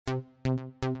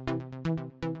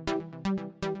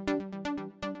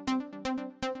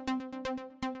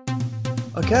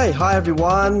Okay, hi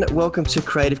everyone. Welcome to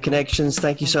Creative Connections.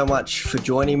 Thank you so much for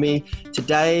joining me.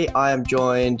 Today I am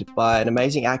joined by an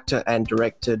amazing actor and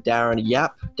director, Darren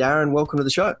Yap. Darren, welcome to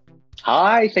the show.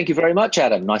 Hi, thank you very much,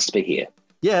 Adam. Nice to be here.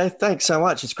 Yeah, thanks so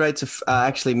much. It's great to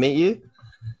actually meet you.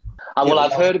 Well,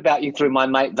 I've heard about you through my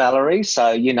mate Valerie,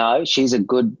 so she's a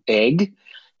good egg.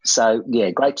 So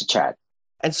yeah, great to chat.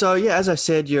 And so, yeah, as I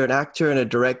said, you're an actor and a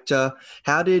director.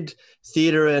 How did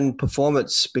theatre and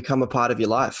performance become a part of your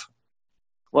life?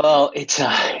 Well, it's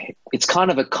kind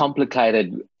of a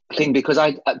complicated thing because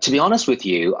to be honest with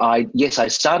you, I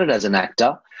started as an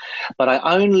actor, but I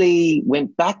only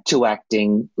went back to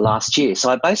acting last year. So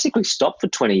I basically stopped for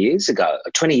 20 years ago,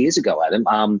 Adam.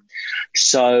 And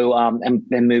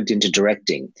then moved into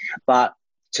directing. But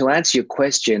to answer your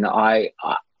question, I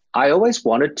always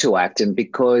wanted to act, and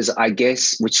because I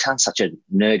guess, which sounds such a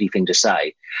nerdy thing to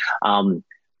say,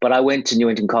 but I went to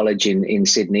Newington College in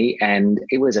Sydney, and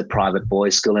it was a private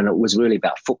boys' school, and it was really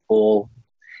about football.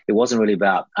 It wasn't really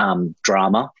about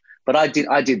drama. But I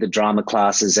did the drama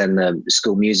classes and the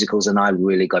school musicals, and I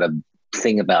really got a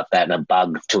thing about that and a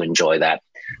bug to enjoy that.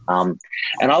 And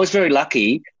I was very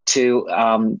lucky to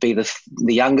be the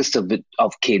youngest of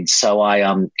kids, so I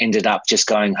ended up just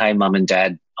going, "Hey, Mum and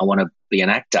Dad, I want to be an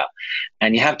actor."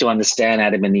 And you have to understand,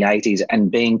 Adam, in the 80s,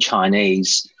 and being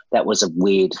Chinese, that was a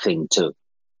weird thing to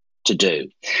do.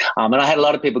 And I had a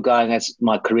lot of people going, "As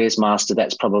my careers master,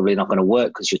 that's probably not going to work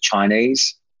because you're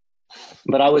Chinese."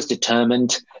 But I was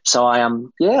determined. So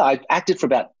I acted for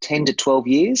about 10 to 12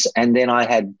 years, and then I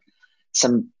had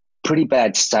some pretty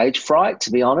bad stage fright,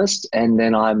 to be honest, and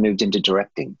then I moved into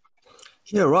directing.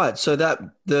 Yeah, right. So that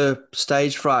the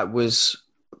stage fright was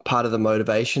part of the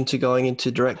motivation to going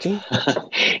into directing?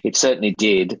 It certainly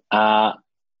did.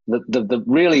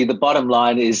 The bottom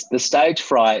line is the stage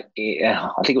fright.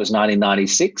 I think it was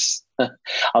 1996. I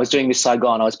was doing Miss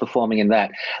Saigon. I was performing in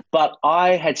that, but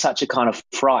I had such a kind of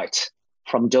fright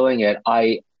from doing it.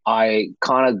 I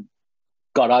kind of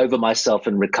got over myself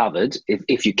and recovered,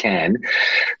 if you can.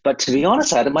 But to be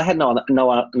honest, Adam, I had not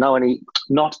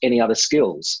any other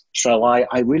skills, so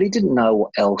I really didn't know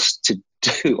what else to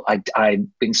do. I'd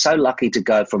been so lucky to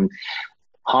go from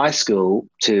high school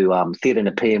to Theatre and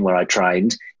Nepean, where I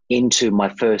trained, into my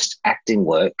first acting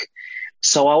work.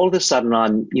 So all of a sudden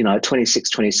I'm, 26,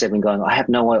 27 going, I have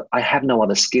no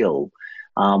other skill.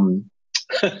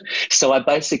 So I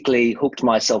basically hooked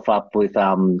myself up with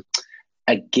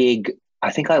a gig.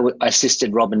 I think I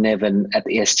assisted Robyn Nevin at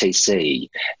the STC,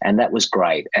 and that was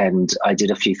great. And I did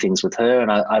a few things with her,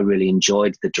 and I really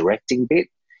enjoyed the directing bit.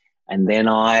 And then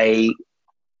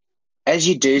as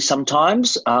you do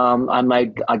sometimes,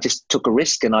 I just took a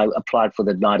risk and I applied for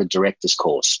the Night of Directors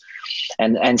course.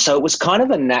 And so it was kind of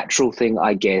a natural thing,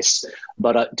 I guess.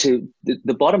 But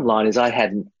the bottom line is I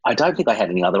don't think I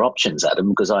had any other options, Adam,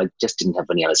 because I just didn't have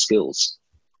any other skills.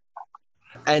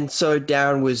 And so,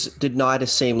 Darren, did NIDA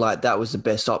seem like that was the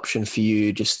best option for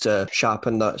you, just to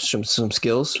sharpen some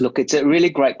skills? Look, it's a really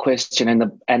great question,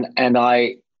 and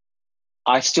I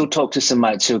still talk to some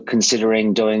mates who are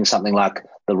considering doing something like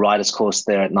the writer's course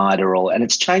there at NIDA, and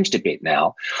it's changed a bit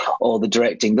now, or the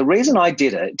directing. The reason I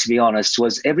did it, to be honest,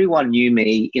 was everyone knew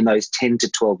me in those 10 to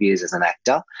 12 years as an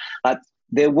actor.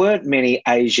 There weren't many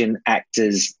Asian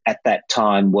actors at that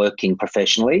time working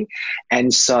professionally.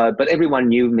 And so, but everyone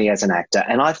knew me as an actor.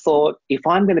 And I thought, if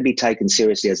I'm going to be taken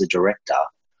seriously as a director,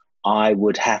 I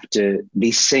would have to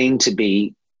be seen to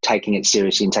be taking it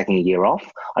seriously and taking a year off.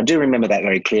 I do remember that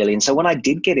very clearly. And so when I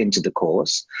did get into the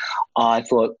course, I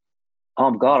thought,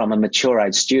 oh God, I'm a mature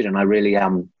age student. I really,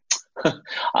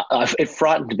 it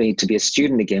frightened me to be a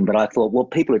student again, but I thought, well,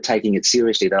 people are taking it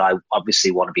seriously, that I obviously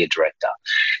want to be a director.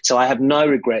 So I have no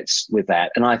regrets with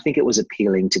that. And I think it was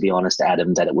appealing, to be honest,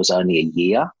 Adam, that it was only a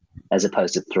year as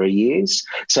opposed to 3 years.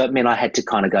 So it meant I had to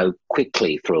kind of go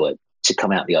quickly through it to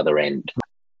come out the other end.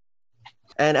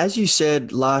 And as you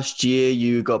said, last year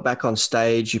you got back on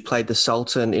stage, you played the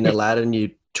Sultan in Aladdin,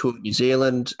 you toured New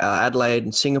Zealand, Adelaide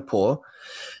and Singapore.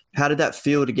 How did that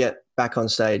feel to get back on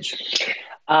stage?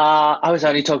 I was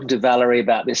only talking to Valerie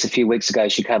about this a few weeks ago.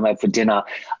 She came over for dinner.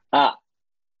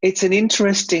 It's an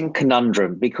interesting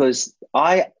conundrum because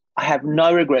I have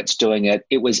no regrets doing it.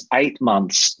 It was 8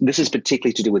 months. This is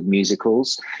particularly to do with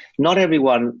musicals. Not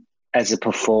everyone as a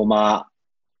performer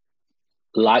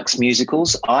likes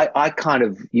musicals. I kind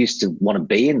of used to want to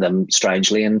be in them,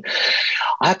 strangely. And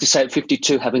I have to say, at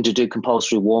 52, having to do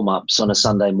compulsory warm-ups on a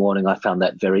Sunday morning, I found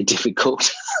that very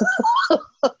difficult.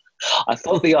 I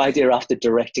thought the idea after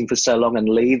directing for so long and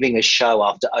leaving a show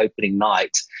after opening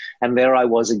night, and there I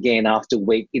was again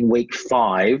in week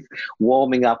 5,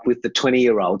 warming up with the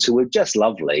 20-year-olds who were just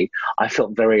lovely. I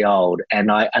felt very old,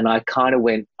 and I kind of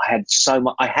went. I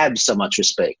have so much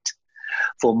respect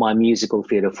for my musical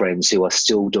theatre friends who are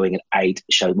still doing an 8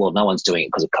 show. Well, no one's doing it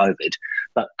because of COVID,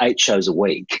 but 8 shows a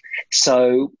week.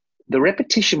 So the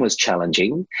repetition was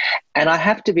challenging, and I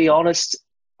have to be honest.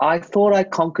 I thought I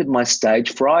conquered my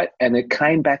stage fright, and it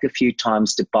came back a few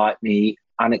times to bite me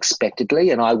unexpectedly.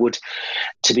 And I would,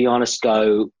 to be honest,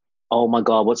 go, oh my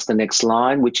God, what's the next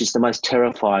line? Which is the most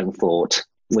terrifying thought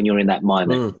when you're in that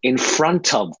moment in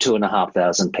front of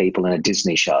 2,500 people in a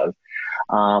Disney show.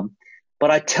 But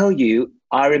I tell you,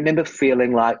 I remember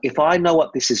feeling like if I know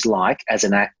what this is like as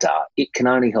an actor, it can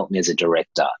only help me as a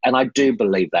director. And I do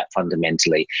believe that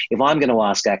fundamentally. If I'm going to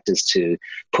ask actors to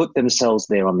put themselves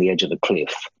there on the edge of a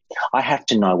cliff, I have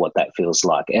to know what that feels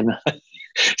like. And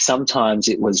sometimes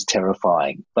it was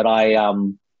terrifying. But I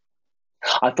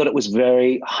thought it was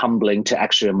very humbling to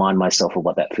actually remind myself of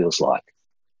what that feels like.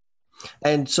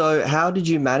 And so how did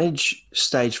you manage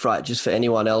stage fright, just for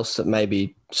anyone else that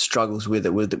maybe struggles with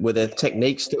it? Were there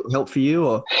techniques that help for you?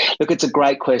 Or look, it's a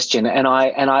great question. And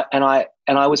I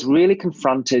was really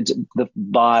confronted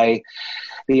by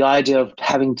the idea of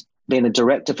having been a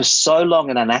director for so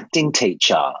long and an acting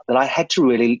teacher that I had to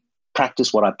really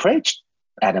practice what I preached,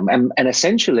 Adam. And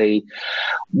essentially,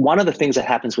 one of the things that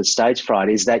happens with stage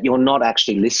fright is that you're not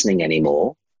actually listening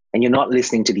anymore. And you're not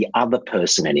listening to the other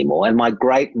person anymore. And my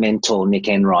great mentor, Nick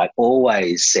Enright,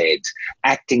 always said,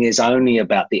 acting is only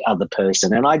about the other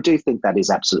person. And I do think that is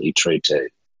absolutely true too.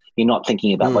 You're not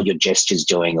thinking about what your gesture's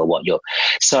doing or what you're...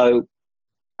 So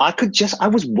I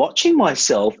was watching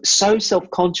myself so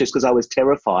self-conscious because I was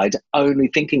terrified, only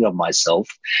thinking of myself.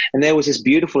 And there was this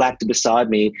beautiful actor beside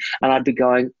me and I'd be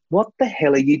going, what the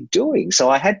hell are you doing? So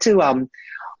I had to,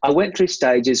 I went through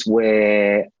stages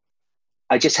where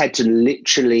I just had to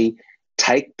literally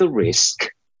take the risk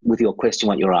with your question,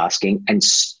 what you're asking, and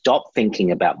stop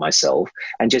thinking about myself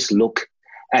and just look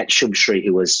at Shubhshri,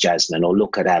 who was Jasmine, or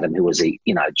look at Adam, who was,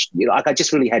 I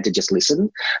just really had to just listen.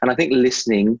 And I think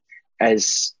listening,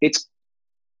 as it's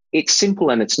simple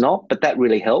and it's not, but that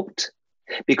really helped,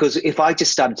 because if I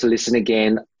just started to listen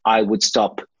again, I would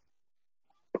stop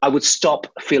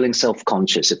feeling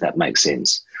self-conscious, if that makes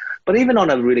sense. But even on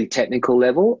a really technical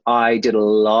level, I did a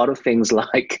lot of things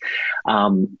like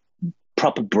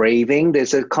proper breathing.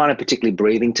 There's a kind of particularly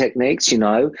breathing techniques,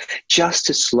 just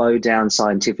to slow down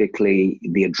scientifically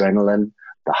the adrenaline,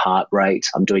 the heart rate.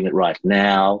 I'm doing it right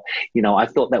now. I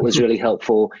thought that was really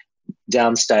helpful.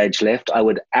 Downstage left, I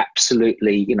would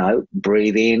absolutely,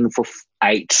 breathe in for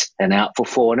 8 and out for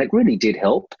 4. And it really did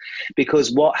help,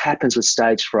 because what happens with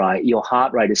stage fright, your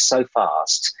heart rate is so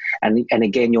fast. And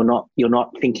again, you're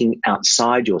not thinking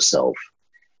outside yourself.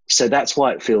 So that's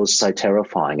why it feels so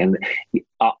terrifying. And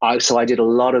so I did a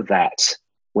lot of that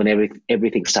when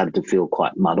everything started to feel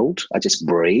quite muddled. I just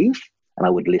breathe and I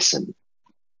would listen.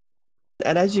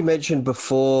 And as you mentioned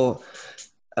before,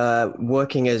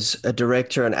 working as a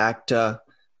director and actor,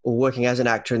 or working as an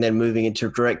actor and then moving into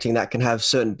directing, that can have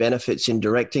certain benefits in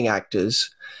directing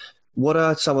actors. What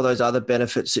are some of those other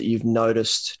benefits that you've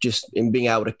noticed just in being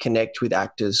able to connect with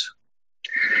actors?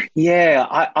 Yeah,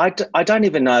 I don't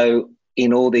even know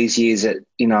in all these years that,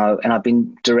 and I've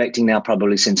been directing now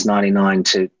probably since 99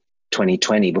 to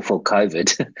 2020 before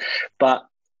COVID. But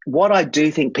what I do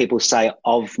think people say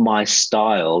of my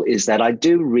style is that I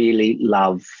do really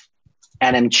love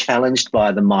and am challenged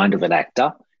by the mind of an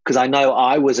actor, because I know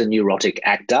I was a neurotic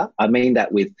actor. I mean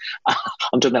that with,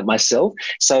 I'm talking about myself.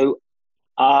 So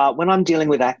when I'm dealing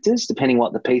with actors, depending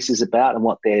what the piece is about and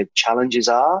what their challenges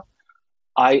are,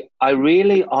 I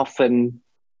really often,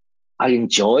 I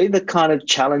enjoy the kind of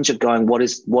challenge of going, what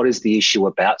is the issue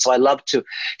about? So I love to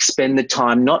spend the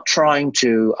time not trying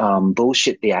to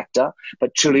bullshit the actor,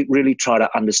 but to really try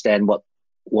to understand what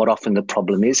often the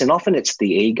problem is. And often it's the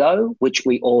ego, which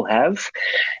we all have.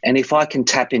 And if I can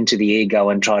tap into the ego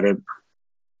and try to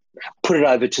put it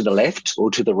over to the left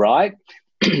or to the right,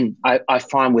 I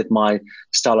find with my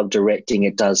style of directing,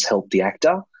 it does help the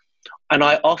actor. And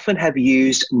I often have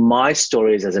used my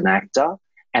stories as an actor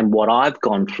and what I've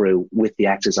gone through with the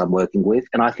actors I'm working with.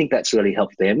 And I think that's really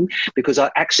helped them, because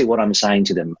what I'm saying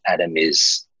to them, Adam,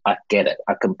 is I get it.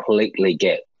 I completely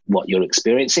get what you're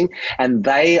experiencing. And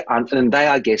they,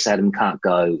 I guess, Adam, can't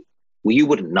go, well, you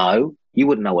wouldn't know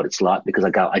what it's like, because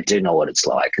I do know what it's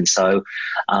like. And so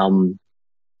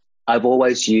I've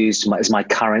always used as my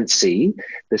currency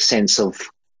the sense of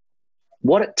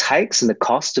what it takes and the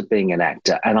cost of being an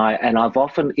actor. And I've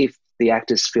often, if the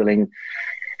actor's feeling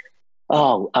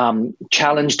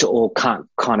challenged or can't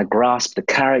kind of grasp the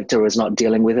character, or is not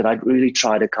dealing with it, I'd really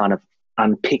try to kind of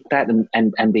unpick that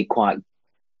and be quite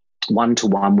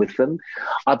one-to-one with them.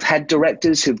 I've had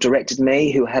directors who've directed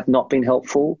me who have not been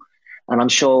helpful, and I'm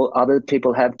sure other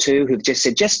people have too, who've just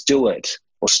said, just do it,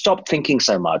 or stop thinking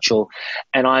so much,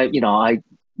 and I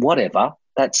whatever,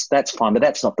 that's fine, but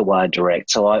that's not the way I direct.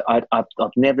 So I've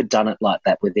never done it like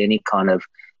that with any kind of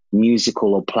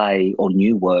musical or play or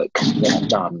new work that I've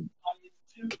done.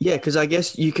 Yeah, because I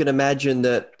guess you can imagine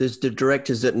that there's the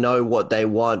directors that know what they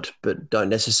want but don't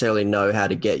necessarily know how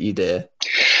to get you there.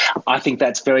 I think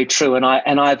that's very true, and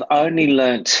I've only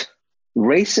learnt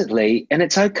recently, and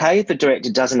it's okay if a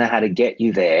director doesn't know how to get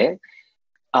you there.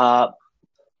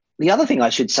 The other thing I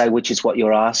should say, which is what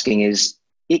you're asking, is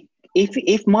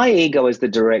if my ego as the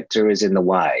director is in the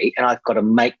way, and I've got to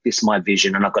make this my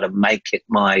vision, and I've got to make it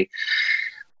my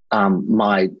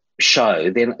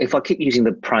show, then if I keep using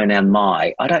the pronoun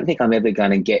my, I don't think I'm ever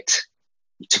going to get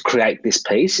to create this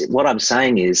piece. What I'm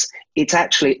saying is, it's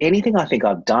actually anything I think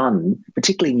I've done,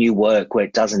 particularly new work where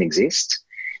it doesn't exist,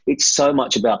 it's so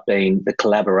much about being the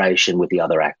collaboration with the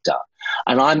other actor.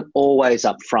 And I'm always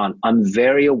up front. I'm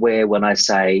very aware when I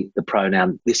say the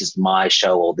pronoun, this is my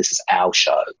show or this is our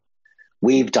show.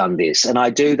 We've done this. And I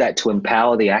do that to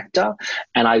empower the actor.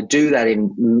 And I do that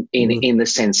in the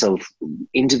sense of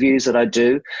interviews that I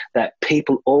do, that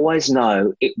people always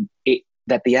know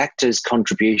that the actor's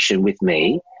contribution with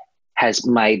me has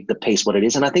made the piece what it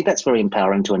is. And I think that's very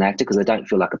empowering to an actor because they don't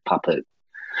feel like a puppet.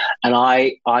 And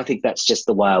I think that's just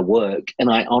the way I work.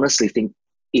 And I honestly think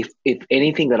if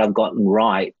anything that I've gotten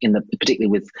right,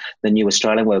 particularly with the new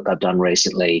Australian work I've done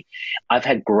recently, I've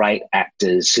had great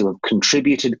actors who have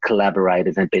contributed,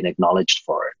 collaborated, and been acknowledged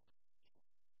for it.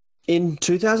 In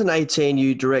 2018,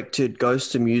 you directed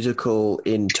Ghost the Musical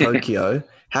in Tokyo.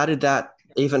 How did that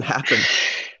even happen?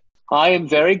 I am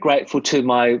very grateful to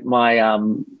my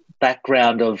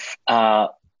background of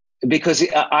because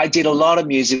I did a lot of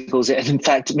musicals. And in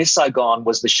fact, Miss Saigon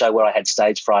was the show where I had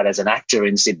stage fright as an actor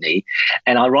in Sydney.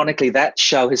 And ironically, that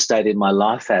show has stayed in my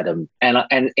life, Adam. And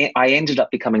I ended up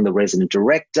becoming the resident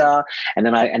director. And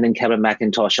then Cameron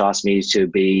McIntosh asked me to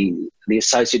be the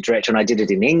associate director. And I did it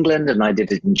in England, and I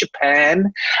did it in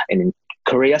Japan and in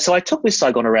Korea. So I took Miss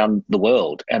Saigon around the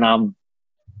world. And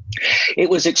it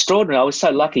was extraordinary. I was so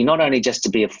lucky, not only just to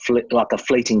be a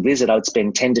fleeting visit, I would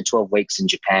spend 10 to 12 weeks in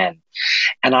Japan.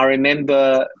 And I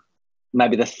remember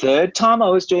maybe the third time I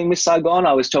was doing Miss Saigon,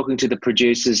 I was talking to the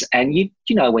producers, and you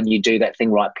know when you do that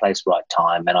thing, right place, right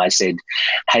time. And I said,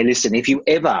 hey, listen, if you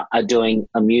ever are doing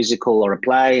a musical or a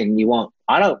play and you want,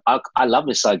 I love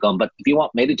Miss Saigon, but if you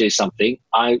want me to do something,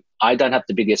 I don't have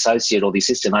to be the associate or the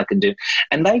assistant, I can do.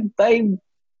 And they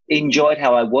enjoyed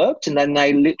how I worked, and then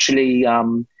they literally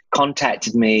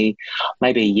contacted me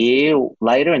maybe a year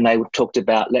later, and they talked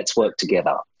about, let's work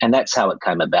together. And that's how it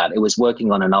came about. It was working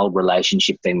on an old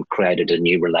relationship, then created a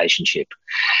new relationship.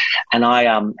 And I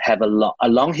have a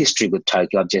long history with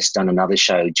Tokyo. I've just done another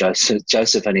show,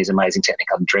 Joseph and his amazing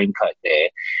Technicolor Dreamcoat there.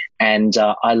 And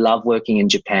I love working in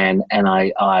Japan, and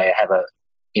I have an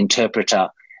interpreter,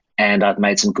 and I've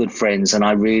made some good friends, and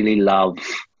I really love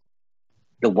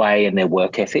the way and their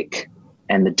work ethic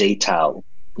and the detail,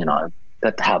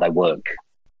 that's how they work.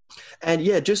 And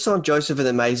yeah, just on Joseph and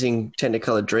the Amazing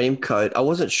Technicolor Dreamcoat, I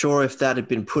wasn't sure if that had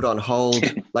been put on hold,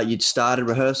 like you'd started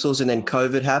rehearsals and then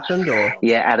COVID happened, or?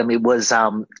 Yeah, Adam, it was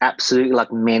absolutely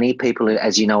like many people,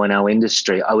 as you know, in our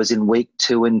industry. I was in week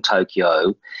 2 in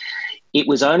Tokyo. It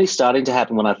was only starting to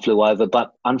happen when I flew over,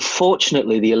 but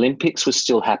unfortunately the Olympics was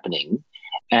still happening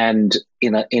and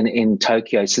in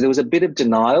Tokyo. So there was a bit of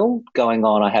denial going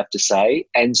on, I have to say.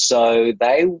 And so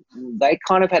they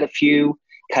kind of had a few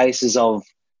cases of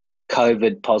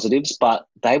COVID positives, but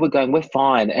they were going, we're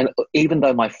fine. And even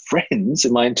though my friends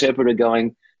and my interpreter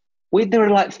going, there are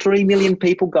like 3 million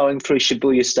people going through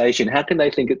Shibuya Station, how can they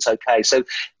think it's okay? So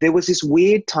there was this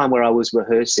weird time where I was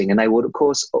rehearsing, and they would, of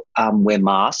course, wear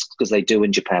masks, because they do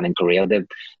in Japan and Korea.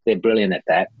 They're brilliant at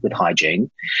that with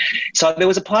hygiene. So there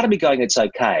was a part of me going, it's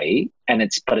okay,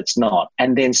 but it's not.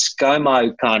 And then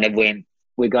ScoMo kind of went,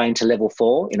 we're going to level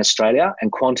 4 in Australia,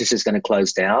 and Qantas is going to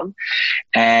close down.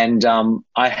 And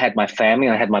I had my family,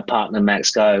 I had my partner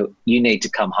Max go, you need to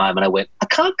come home. And I went, I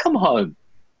can't come home.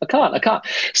 I can't.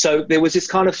 So there was this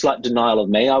kind of slight denial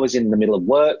of me. I was in the middle of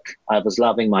work. I was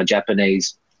loving my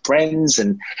Japanese friends,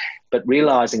 but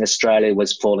realising Australia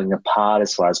was falling apart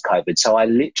as far as COVID. So I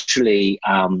literally,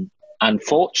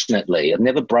 unfortunately, I've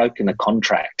never broken a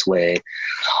contract where,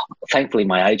 thankfully,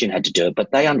 my agent had to do it, but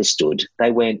they understood.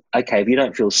 They went, okay, if you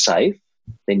don't feel safe,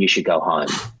 then you should go home.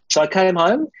 So I came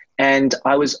home, And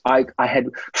I had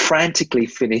frantically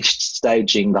finished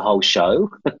staging the whole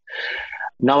show,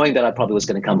 knowing that I probably was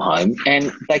going to come home.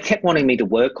 And they kept wanting me to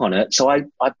work on it. So I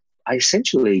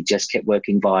essentially just kept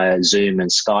working via Zoom and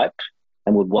Skype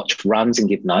and would watch runs and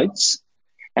give notes.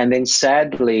 And then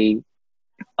sadly,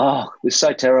 it was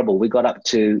so terrible. We got up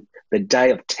to the day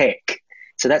of tech.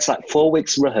 So that's like 4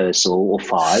 weeks rehearsal or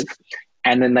 5.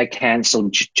 And then they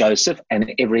cancelled Joseph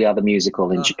and every other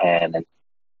musical in Japan. And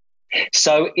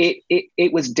so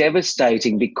it was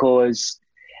devastating because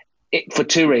for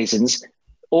 2 reasons.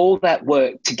 All that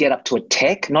work to get up to a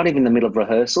tech, not even in the middle of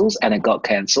rehearsals, and it got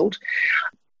cancelled.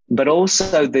 But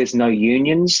also there's no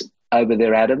unions over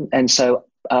there, Adam. And so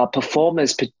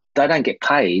performers, they don't get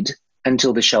paid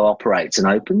until the show operates and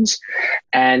opens.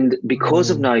 And because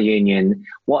of no union,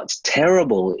 what's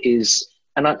terrible is,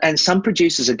 and some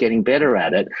producers are getting better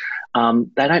at it,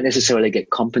 they don't necessarily get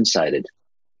compensated.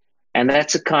 And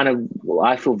that's a kind of,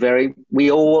 I feel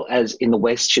we all as in the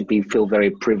West should feel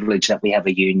very privileged that we have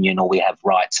a union or we have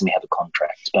rights and we have a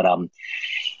contract. But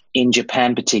in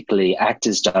Japan particularly,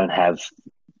 actors don't have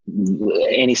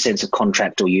any sense of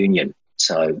contract or union.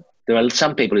 So there are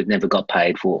some people who've never got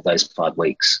paid for those 5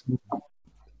 weeks.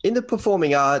 In the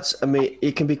performing arts, I mean,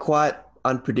 it can be quite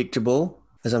unpredictable,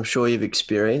 as I'm sure you've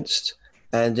experienced.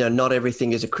 And not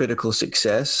everything is a critical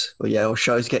success, or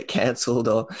shows get cancelled,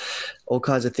 or all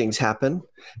kinds of things happen.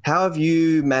 How have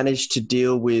you managed to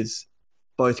deal with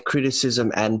both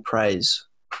criticism and praise?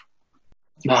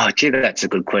 Oh, gee, that's a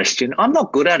good question. I'm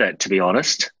not good at it, to be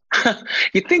honest.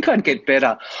 You'd think I'd get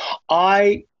better.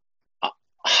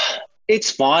 It's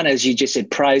fine, as you just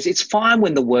said, praise. It's fine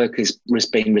when the work is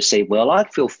being received well. I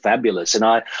feel fabulous and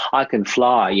I can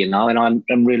fly, and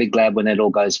I'm really glad when it all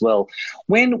goes well.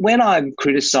 When I'm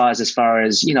criticised as far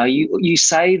as, you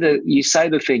say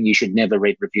the thing, you should never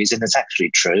read reviews, and it's actually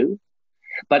true.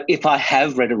 But if I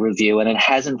have read a review and it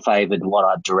hasn't favoured what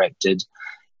I've directed,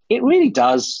 it really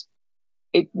does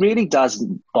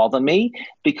bother me,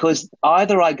 because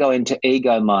either I go into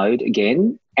ego mode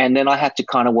again, and then I have to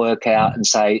kind of work out and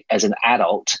say, as an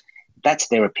adult, that's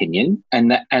their opinion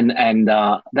and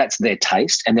that's their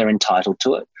taste and they're entitled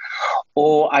to it.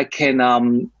 Or I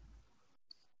can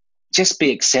just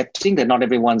be accepting that not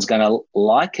everyone's going to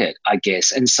like it, I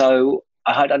guess. And so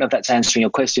I don't know if that's answering your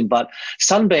question, but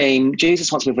Sunbeam,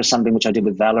 Jesus Wants Me for a Sunbeam, which I did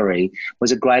with Valerie,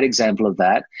 was a great example of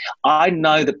that. I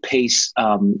know the piece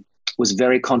was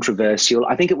very controversial.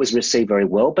 I think it was received very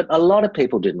well, but a lot of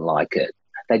people didn't like it.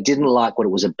 They didn't like what it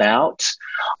was about.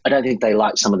 I don't think they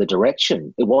liked some of the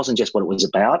direction. It wasn't just what it was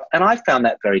about. And I found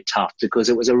that very tough because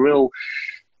it was a real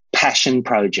passion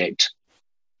project.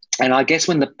 And I guess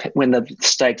when the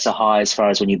stakes are high as far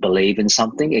as when you believe in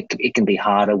something, it can be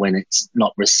harder when it's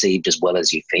not received as well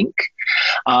as you think.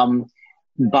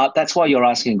 But that's why you're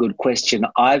asking a good question.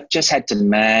 I've just had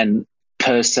to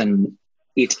person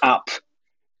it up.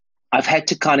 I've had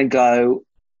to kind of go,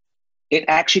 it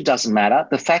actually doesn't matter.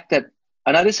 The fact that,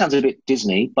 I know this sounds a bit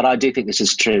Disney, but I do think this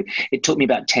is true. It took me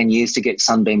about 10 years to get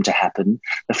Sunbeam to happen.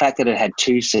 The fact that it had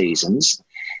 2 seasons,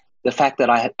 the fact that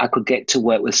I could get to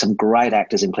work with some great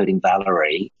actors, including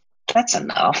Valerie, that's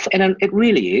enough. And it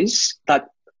really is. But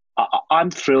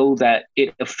I'm thrilled that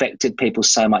it affected people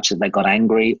so much that they got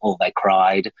angry or they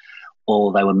cried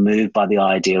or they were moved by the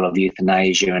idea of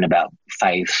euthanasia and about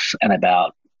faith and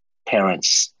about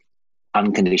parents'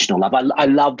 unconditional love. I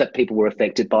love that people were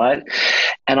affected by it.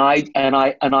 And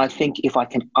I think if I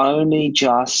can only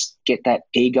just get that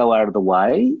ego out of the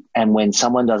way, and when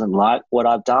someone doesn't like what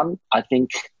I've done, I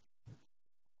think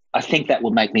that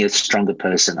will make me a stronger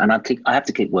person. And I have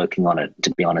to keep working on it,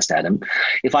 to be honest, Adam.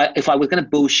 If I was going to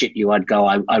bullshit you, I'd go,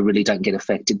 I really don't get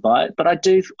affected by it. But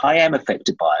I am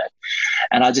affected by it.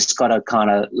 And I just got to kind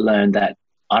of learn that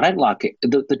I don't like it.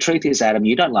 The truth is, Adam,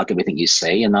 you don't like everything you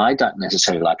see, and I don't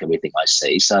necessarily like everything I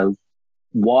see. So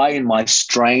why in my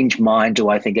strange mind do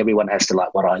I think everyone has to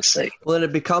like what I see? Well, and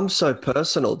it becomes so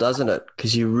personal, doesn't it?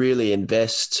 Because you really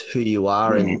invest who you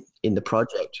are in the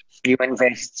project. You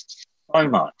invest so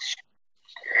much.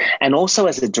 And also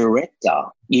as a director,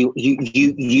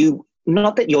 you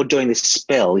not that you're doing this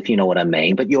spell, if you know what I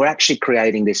mean, but you're actually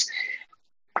creating this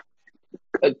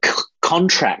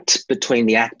contract between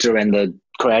the actor and the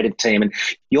creative team, and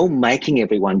you're making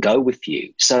everyone go with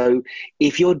you. So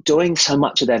if you're doing so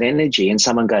much of that energy and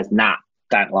someone goes, nah,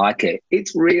 don't like it,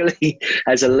 it's really,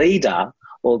 as a leader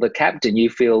or the captain, you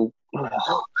feel,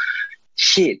 oh,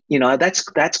 shit,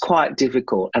 that's quite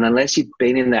difficult. And unless you've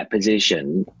been in that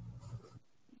position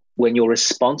when you're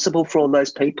responsible for all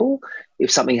those people, if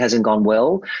something hasn't gone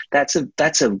well, that's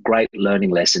a great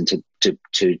learning lesson to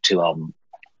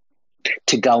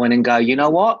go in and go, you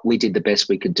know what, we did the best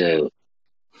we could do.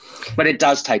 But it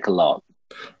does take a lot.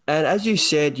 And as you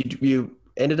said, you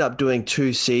ended up doing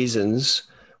 2 seasons.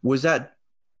 Was that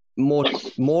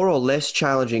more or less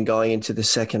challenging going into the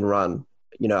second run?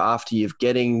 You know, after you've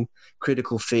getting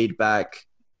critical feedback.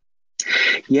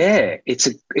 Yeah,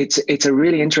 it's a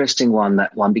really interesting one,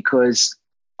 that one, because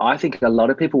I think a lot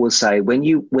of people will say when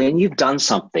you've done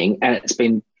something and it's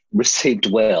been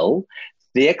received well,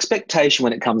 the expectation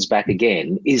when it comes back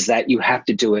again is that you have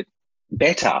to do it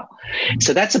better.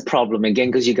 So that's a problem again,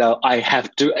 because you go, I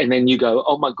have to, and then you go,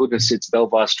 oh my goodness, it's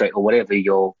Belvoir Street or whatever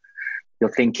you're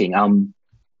thinking.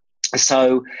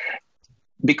 So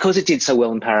because it did so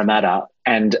well in Parramatta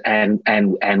and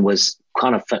was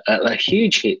kind of a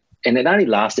huge hit, and it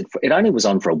only was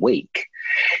on for a week.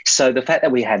 So the fact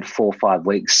that we had 4 or 5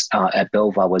 weeks at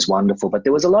Belvoir was wonderful, but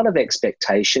there was a lot of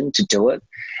expectation to do it.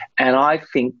 And I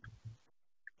think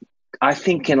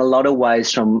in a lot of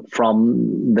ways from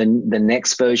the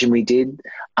next version we did,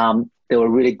 there were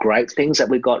really great things that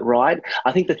we got right.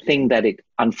 I think the thing that it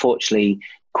unfortunately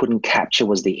couldn't capture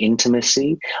was the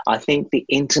intimacy. I think the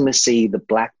intimacy, the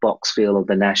black box feel of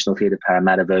the National Theatre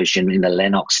Parramatta version in the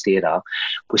Lennox Theatre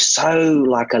was so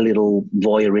like a little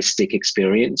voyeuristic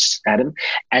experience, Adam.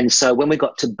 And so when we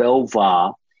got to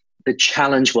Belvoir, the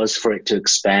challenge was for it to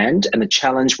expand, and the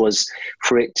challenge was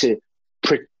for it to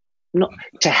not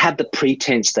to have the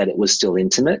pretense that it was still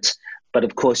intimate, but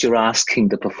of course you're asking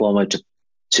the performer to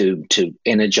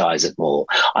energize it more.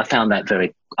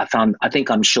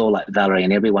 I'm sure like Valerie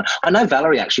and everyone, I know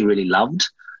Valerie actually really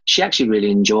she actually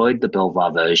really enjoyed the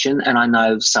Belvoir version, and I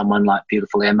know someone like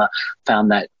beautiful Emma found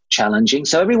that challenging.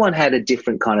 So everyone had a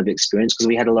different kind of experience because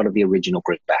we had a lot of the original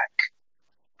group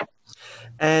back.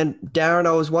 And Darren,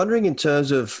 I was wondering, in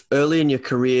terms of early in your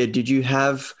career, did you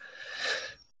have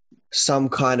some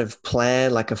kind of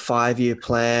plan, like a 5-year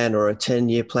plan or a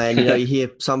 10-year plan? You know, you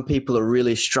hear some people are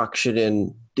really structured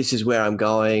in, this is where I'm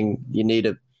going. You need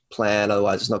a plan,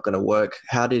 otherwise it's not going to work.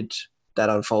 How did that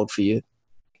unfold for you?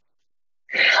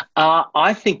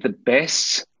 I think the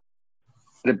best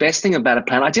thing about a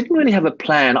plan, I didn't really have a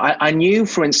plan. I knew,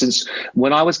 for instance,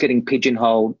 when I was getting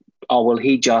pigeonholed, oh, well,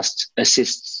 he just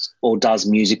assists or does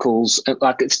musicals.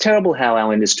 Like, it's terrible how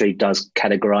our industry does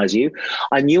categorize you.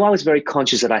 I knew I was very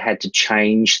conscious that I had to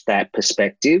change that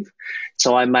perspective.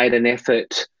 So I made an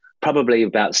effort, probably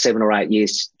about 7 or 8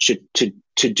 years,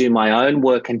 to do my own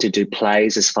work and to do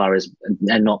plays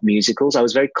and not musicals. I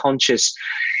was very conscious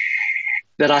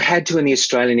that I had to, in the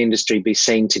Australian industry, be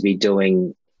seen to be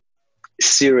doing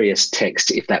serious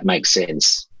text, if that makes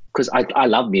sense. Because I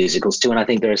love musicals too, and I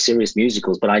think there are serious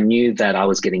musicals, but I knew that I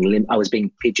was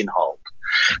being pigeonholed.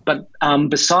 But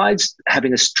besides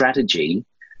having a strategy,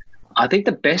 I think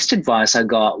the best advice I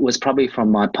got was probably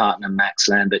from my partner, Max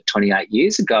Lambert, 28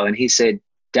 years ago. And he said,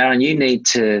 Darren, you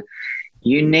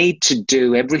need to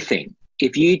do everything.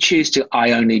 If you choose to,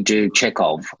 I only do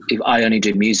Chekhov, if I only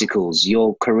do musicals,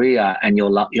 your career and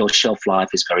your shelf life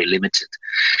is very limited.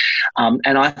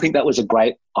 And I think that was a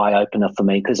great eye-opener for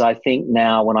me, because I think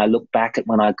now when I look back at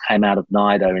when I came out of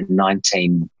NIDA in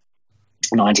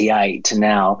 1998 to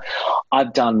now,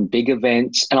 I've done big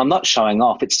events, and I'm not showing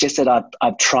off. It's just that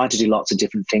I've tried to do lots of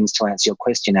different things to answer your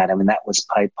question, Adam, and that was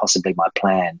possibly my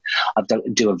plan. I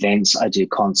do events, I do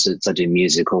concerts, I do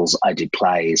musicals, I do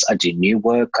plays, I do new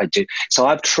work, So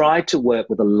I've tried to work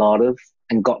with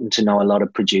and gotten to know a lot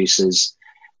of producers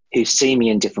who see me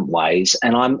in different ways,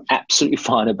 and I'm absolutely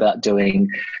fine about doing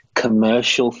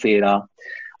commercial theatre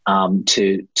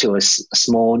to a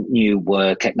small new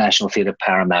work at National Theatre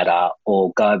Parramatta,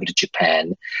 or go over to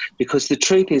Japan, because the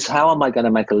truth is, how am I going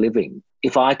to make a living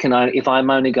if I'm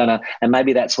only going to, and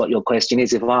maybe that's what your question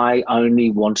is, if I only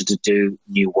wanted to do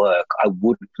new work, I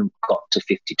wouldn't have got to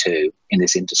 52 in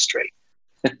this industry.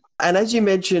 And as you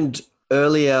mentioned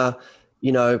earlier,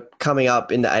 you know, coming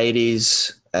up in the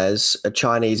 80s as a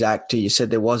Chinese actor, you said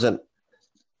there wasn't,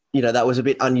 you know, that was a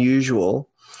bit unusual.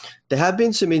 There have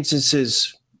been some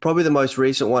instances. Probably the most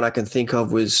recent one I can think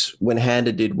of was when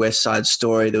Handa did West Side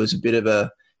Story. There was a bit of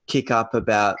a kick up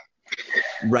about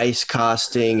race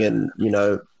casting and, you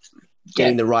know,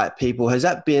 getting the right people. Has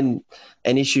that been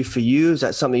an issue for you? Is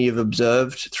that something you've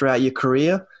observed throughout your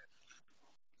career?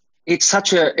 It's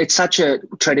such a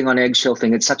treading on eggshell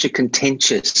thing. It's such a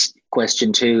contentious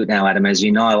question too now, Adam, as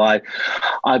you know.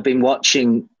 I've been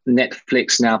watching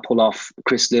Netflix now pull off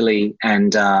Chris Lilly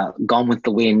and Gone with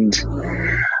the Wind,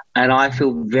 and I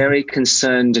feel very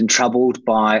concerned and troubled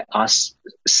by us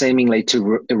seemingly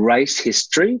to erase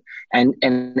history. And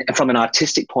from an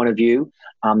artistic point of view,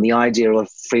 the idea of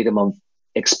freedom of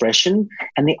expression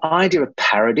and the idea of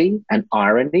parody and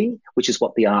irony, which is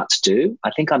what the arts do.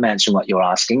 I think I'm answering what you're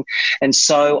asking. And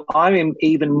so I am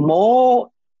even more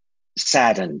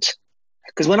saddened.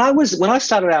 Because when I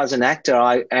started out as an actor,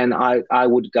 I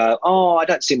would go, oh, I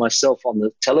don't see myself on the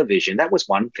television. That was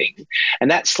one thing, and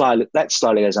that slowly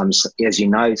as you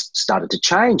know, started to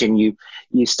change. And you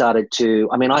started to.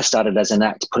 I mean, I started as an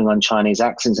actor, putting on Chinese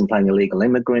accents and playing illegal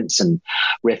immigrants and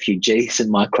refugees and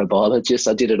microbiologists.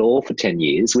 I did it all for 10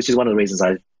 years, which is one of the reasons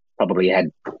I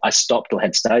stopped or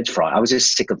had stage fright. I was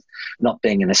just sick of not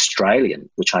being an Australian,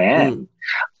 which I am.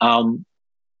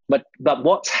 But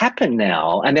what's happened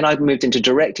now, and then I moved into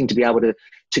directing to be able to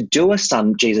do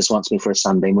Jesus Wants Me for a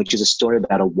Sunbeam, which is a story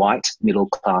about a white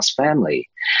middle-class family.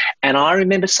 And I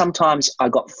remember sometimes I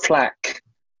got flack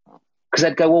because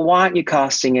they'd go, well, why aren't you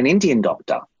casting an Indian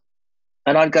doctor?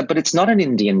 And I'd go, but it's not an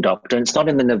Indian doctor, and it's not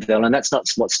in the novella, and that's not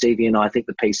what Stevie and I think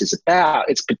the piece is about.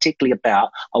 It's particularly about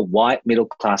a white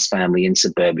middle-class family in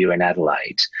suburbia in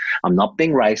Adelaide. I'm not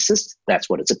being racist. That's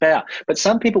what it's about. But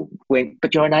some people went,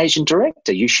 but you're an Asian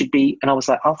director. You should be. And I was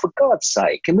like, oh, for God's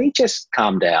sake, can we just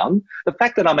calm down? The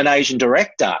fact that I'm an Asian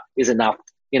director is enough,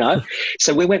 you know?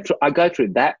 So I go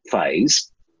through that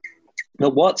phase.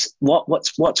 But what's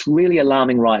really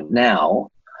alarming right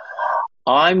now,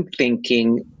 I'm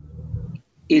thinking,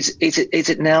 is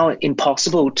it now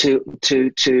impossible to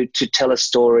tell a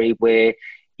story where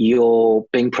you're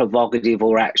being provocative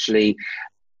or actually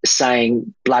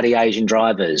saying bloody Asian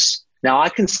drivers? Now, I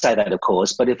can say that, of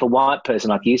course, but if a white person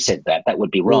like you said that would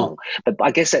be wrong. But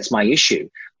I guess that's my issue.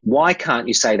 Why can't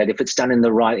you say that if it's done in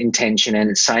the right intention and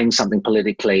it's saying something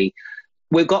politically?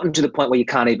 We've gotten to the point where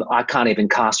I can't even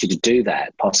cast you to do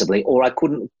that, possibly, or I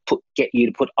couldn't get you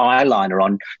to put eyeliner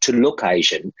on to look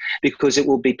Asian because it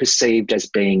will be perceived as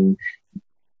being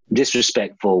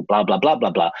disrespectful, blah, blah, blah, blah,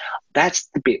 blah. That's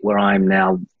the bit where I'm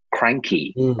now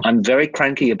cranky. I'm very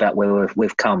cranky about where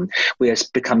we've come. We have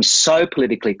become so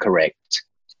politically correct,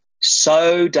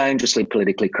 so dangerously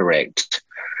politically correct.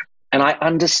 And I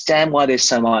understand why there's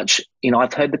so much,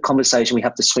 I've heard the conversation, we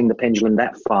have to swing the pendulum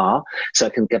that far so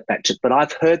it can get back to, but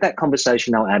I've heard that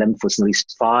conversation now, Adam, for at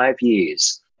least 5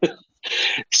 years.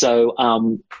 So,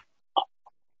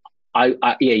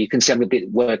 you can see I'm a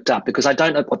bit worked up because I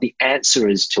don't know what the answer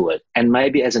is to it. And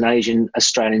maybe as an Asian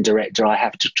Australian director, I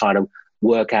have to try to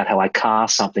work out how I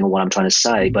cast something or what I'm trying to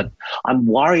say. But I'm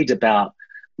worried about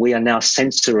we are now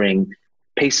censoring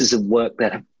pieces of work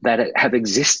that have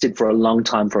existed for a long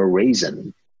time for a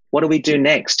reason. What do we do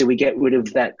next? Do we get rid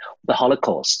of the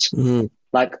Holocaust?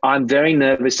 Like, I'm very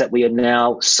nervous that we are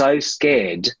now so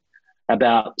scared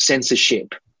about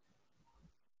censorship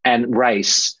and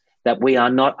race that we are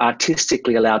not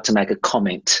artistically allowed to make a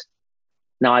comment.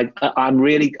 Now, I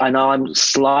know I'm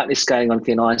slightly skating on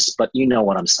thin ice, but you know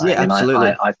what I'm saying. Yeah, absolutely.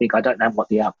 And I think I don't know what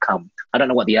the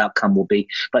outcome will be.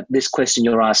 But this question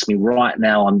you're asking me right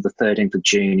now on the 13th of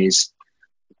June is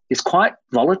quite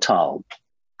volatile,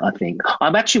 I think.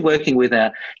 I'm actually working with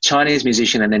a Chinese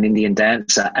musician and an Indian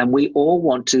dancer, and we all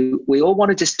want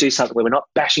to just do something where we're not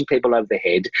bashing people over the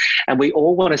head, and we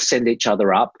all want to send each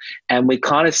other up. And we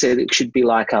kind of said it should be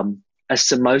like a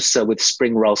samosa with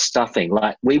spring roll stuffing.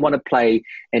 Like, we want to play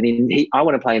I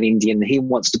want to play an Indian, he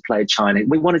wants to play a Chinese.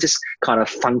 We want to just kind of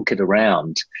funk it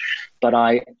around. But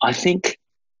I think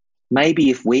maybe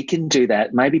if we can do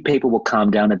that, maybe people will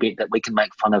calm down a bit, that we can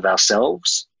make fun of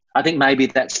ourselves. I think maybe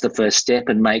that's the first step,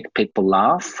 and make people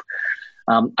laugh.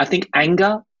 I think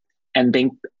anger and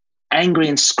being angry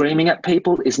and screaming at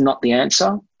people is not the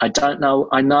answer. I don't know.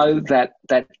 I know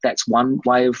that's one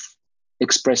way of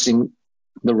expressing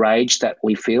the rage that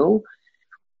we feel,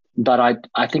 but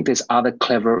I think there's other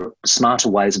clever, smarter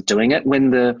ways of doing it.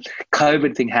 When the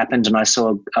COVID thing happened and I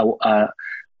saw a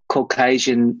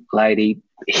Caucasian lady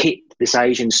hit this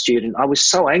Asian student, I was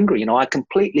so angry. I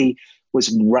completely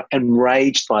was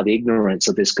enraged by the ignorance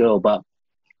of this girl. But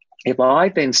if I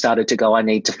then started to go, I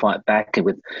need to fight back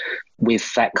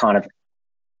with that kind of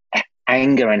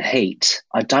anger and heat,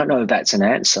 I don't know if that's an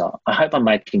answer. I hope I'm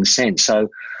making sense. So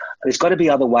there's got to be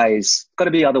other ways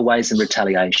than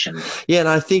retaliation. Yeah, and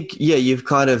I think, you've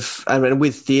kind of,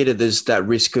 with theatre, there's that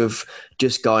risk of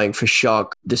just going for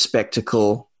shock, the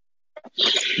spectacle.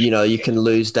 You can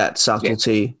lose that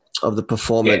subtlety of the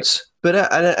performance.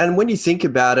 But and when you think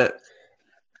about it,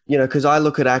 because I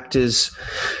look at actors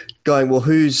going, well,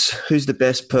 who's the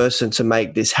best person to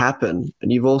make this happen?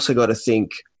 And you've also got to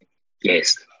think,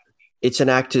 yes, it's an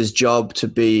actor's job to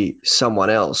be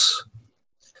someone else.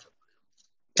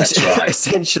 That's right.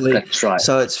 Essentially. That's right.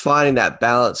 So it's finding that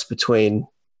balance between,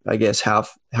 I guess, how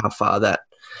far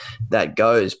that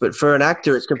goes. But for an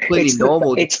actor, it's completely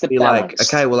normal to be like,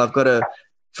 okay, well, I've got to,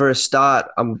 for a start,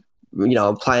 I'm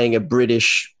playing a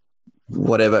British,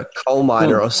 whatever, coal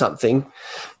miner or something.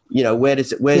 Where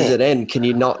does it end? Can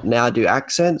you not now do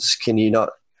accents? Can you not,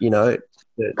 you know.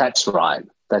 That's right.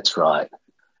 That's right.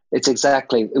 It's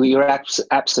exactly, you're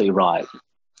absolutely right.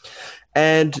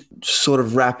 And sort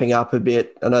of wrapping up a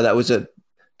bit, I know that was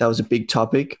a big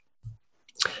topic.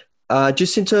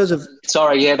 Just in terms of,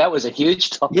 sorry, yeah, that was a huge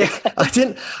topic. Yeah,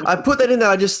 I put that in there.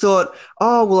 I just thought,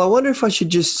 oh well, I wonder if I should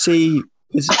just see,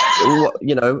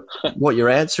 what your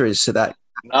answer is to that.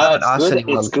 No, it's good.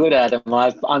 It's good, Adam.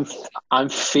 I'm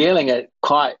feeling it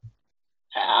quite.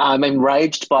 I'm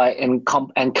enraged by it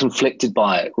and conflicted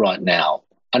by it right now.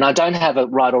 And I don't have a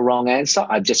right or wrong answer.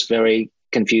 I'm just very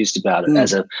confused about it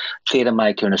as a theatre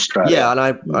maker in Australia. Yeah,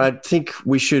 and I think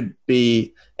we should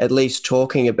be at least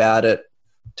talking about it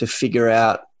to figure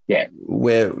out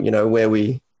where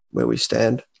we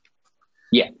stand.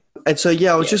 Yeah. And so,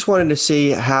 I was just wanting to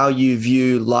see how you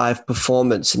view live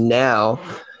performance now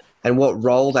and what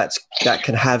role that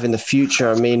can have in the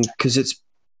future. I mean, because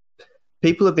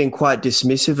people have been quite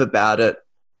dismissive about it,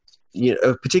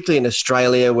 particularly in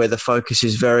Australia where the focus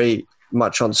is very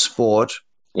much on sport.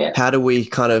 Yeah. How do we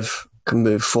can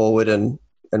move forward and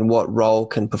what role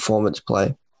can performance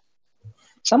play?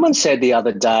 Someone said the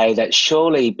other day that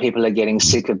surely people are getting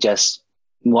sick of just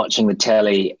watching the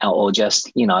telly or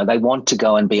just, they want to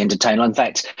go and be entertained. In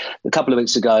fact, a couple of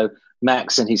weeks ago,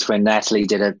 Max and his friend Natalie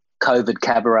did a COVID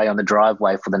cabaret on the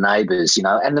driveway for the neighbours,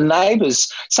 and the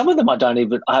neighbours, some of them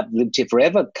I've lived here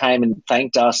forever, came and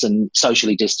thanked us and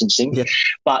socially distancing,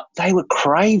 but they were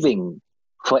craving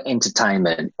for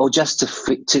entertainment or just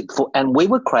and we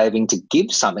were craving to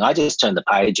give something. I just turned the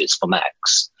pages for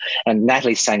Max and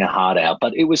Natalie sang her heart out,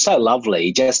 but it was so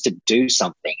lovely just to do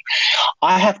something.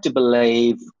 I have to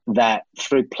believe that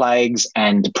through plagues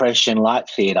and depression like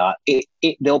theatre,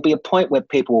 there'll be a point where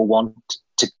people will want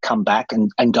to come back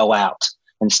and go out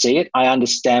and see it. I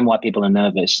understand why people are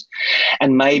nervous.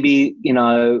 And maybe,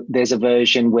 there's a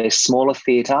version where smaller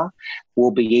theatre will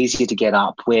be easier to get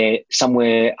up, where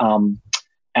somewhere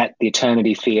at the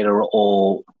Eternity Theatre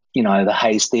or, the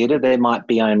Hayes Theatre, there might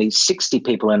be only 60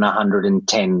 people in a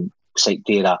 110-seat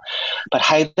theatre. But,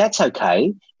 hey, that's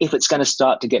okay if it's going to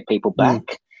start to get people back,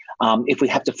 if we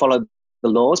have to follow the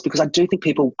laws, because I do think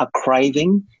people are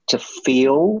craving to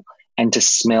feel and to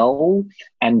smell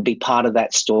and be part of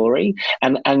that story.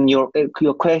 And your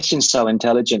question's so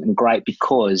intelligent and great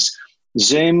because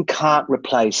Zoom can't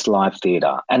replace live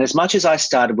theatre. And as much as I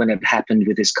started when it happened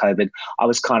with this COVID, I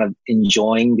was kind of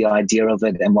enjoying the idea of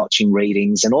it and watching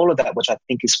readings and all of that, which I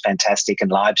think is fantastic, and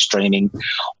live streaming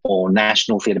or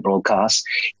national theatre broadcasts.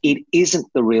 It isn't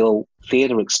the real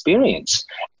theatre experience.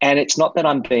 And it's not that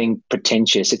I'm being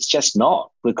pretentious. It's just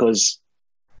not, because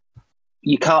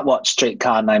you can't watch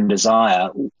Streetcar Named Desire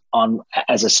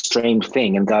as a streamed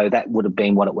thing and go, that would have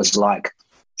been what it was like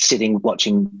sitting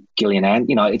watching Gillian Ann.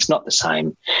 It's not the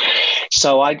same.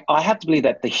 So I have to believe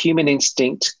that the human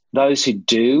instinct, those who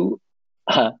do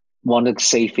want to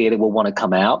see theatre will want to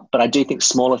come out, but I do think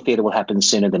smaller theatre will happen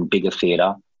sooner than bigger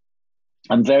theatre.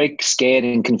 I'm very scared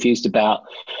and confused about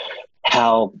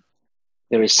how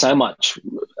there is so much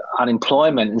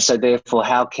unemployment, and so therefore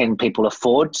how can people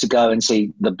afford to go and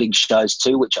see the big shows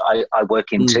too, which I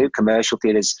work into. Commercial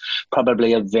theatre is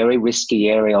probably a very risky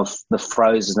area of the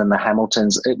Frozens and the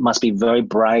Hamiltons. It must be very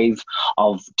brave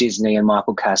of Disney and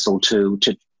Michael Castle to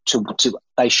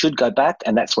they should go back,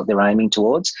 and that's what they're aiming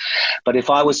towards. But if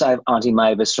I was Auntie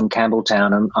Mavis from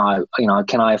Campbelltown and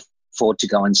can I afford to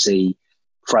go and see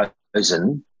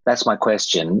Frozen? That's my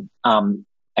question.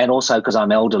 And also because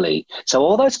I'm elderly. So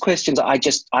all those questions I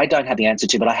don't have the answer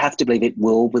to, but I have to believe it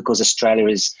will, because Australia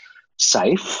is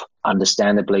safe,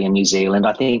 understandably, in New Zealand.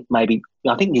 I think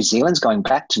New Zealand's going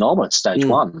back to normal at stage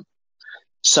one.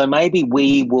 So maybe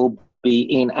we will be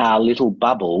in our little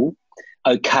bubble,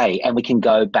 okay, and we can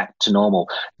go back to normal.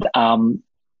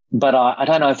 But I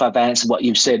don't know if I've answered what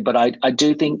you've said, but I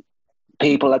do think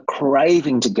people are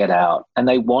craving to get out and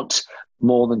they want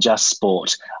more than just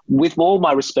sport. With all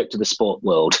my respect to the sport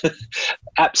world,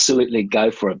 absolutely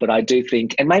go for it. But I do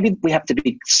think, and maybe we have to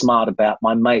be smart about,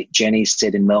 my mate Jenny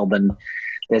said in Melbourne,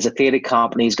 there's a theatre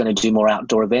company who's going to do more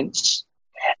outdoor events.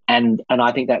 And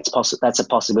I think that's a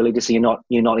possibility. So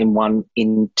you're not in one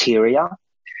interior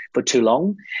for too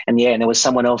long. And there was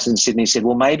someone else in Sydney who said,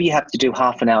 well, maybe you have to do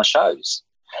half-an-hour shows.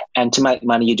 And to make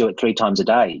money, you do it 3 times a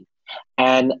day.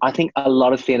 And I think a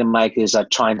lot of theatre makers are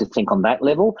trying to think on that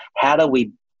level. How do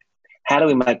we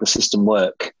make the system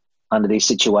work under these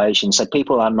situations so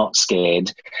people are not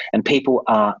scared and people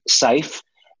are safe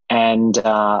and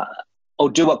or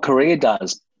do what Korea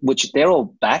does, which they're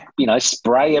all back,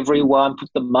 spray everyone, put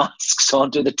the masks on,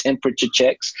 do the temperature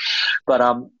checks. But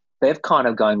they've kind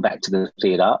of going back to the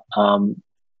theatre.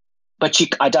 but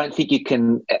I don't think you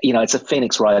can. It's a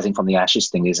phoenix rising from the ashes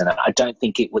thing, isn't it? I don't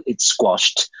think it's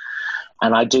squashed,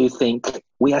 and I do think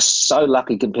we are so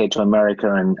lucky compared to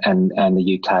America and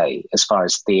the UK as far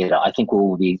as theatre. I think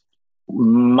we'll be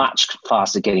much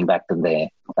faster getting back than they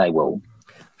will.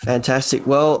 Fantastic.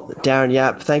 Well, Darren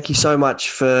Yap, thank you so much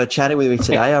for chatting with me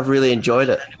today. I've really enjoyed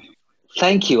it.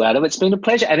 Thank you, Adam. It's been a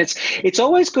pleasure, and it's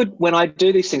always good when I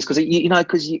do these things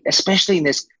because especially in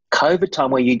this COVID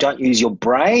time where you don't use your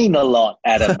brain a lot,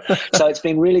 Adam. So it's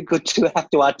been really good to have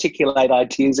to articulate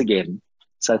ideas again.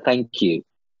 So thank you.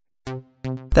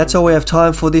 That's all we have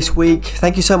time for this week.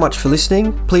 Thank you so much for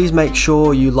listening. Please make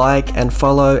sure you like and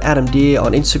follow Adam Deer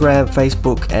on Instagram,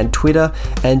 Facebook, and Twitter,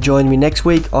 and join me next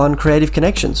week on Creative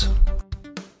Connections.